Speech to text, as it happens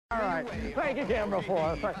right. Thank you, camera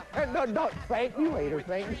 4. Don't, thank you later.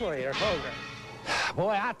 Thank you later.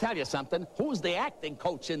 Boy, I'll tell you something. Who's the acting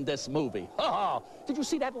coach in this movie? Oh, did you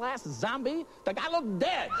see that last zombie? The guy looked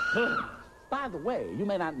dead. By the way, you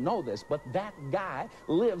may not know this, but that guy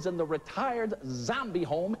lives in the retired zombie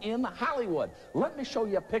home in Hollywood. Let me show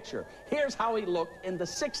you a picture. Here's how he looked in the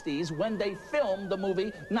 60s when they filmed the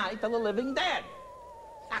movie Night of the Living Dead.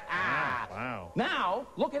 Wow. Now,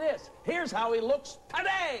 look at this. Here's how he looks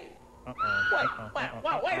today.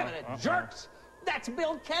 Wait a minute, jerks. That's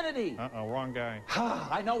Bill Kennedy. Wrong guy.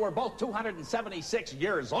 I know we're both 276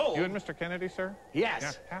 years old. You and Mr. Kennedy, sir?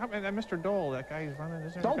 Yes. Yeah. How about Mr. Dole? That guy he's running.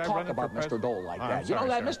 Isn't Don't talk about Mr. Dole like that. Sorry, you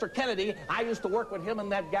know that Mr. Kennedy, I used to work with him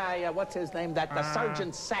and that guy, what's his name? That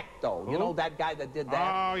Sergeant Sacto. Who? You know that guy that did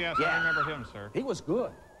that? Oh, yes, I remember him, sir. He was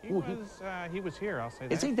good. He was here, I'll say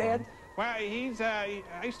that. Is he dead? Well, I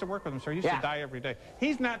used to work with him, sir. He used to die every day.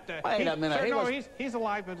 He's not... Wait a minute. Sir, he's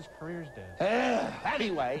alive, but his career's dead.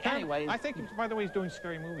 Anyway. I think, by the way, he's doing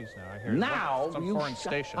scary movies now. I hear. Now, some you foreign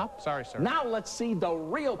station. Up. Sorry, sir. Now let's see the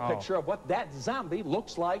real picture of what that zombie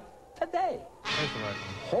looks like today. There's the right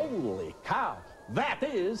one. Holy cow. That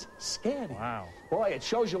is scary. Wow. Boy, it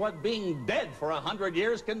shows you what being dead for 100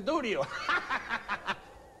 years can do to you.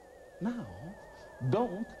 Now,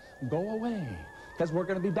 don't go away, because we're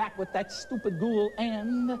going to be back with that stupid Ghoul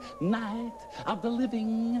and Night of the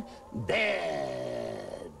Living Dead.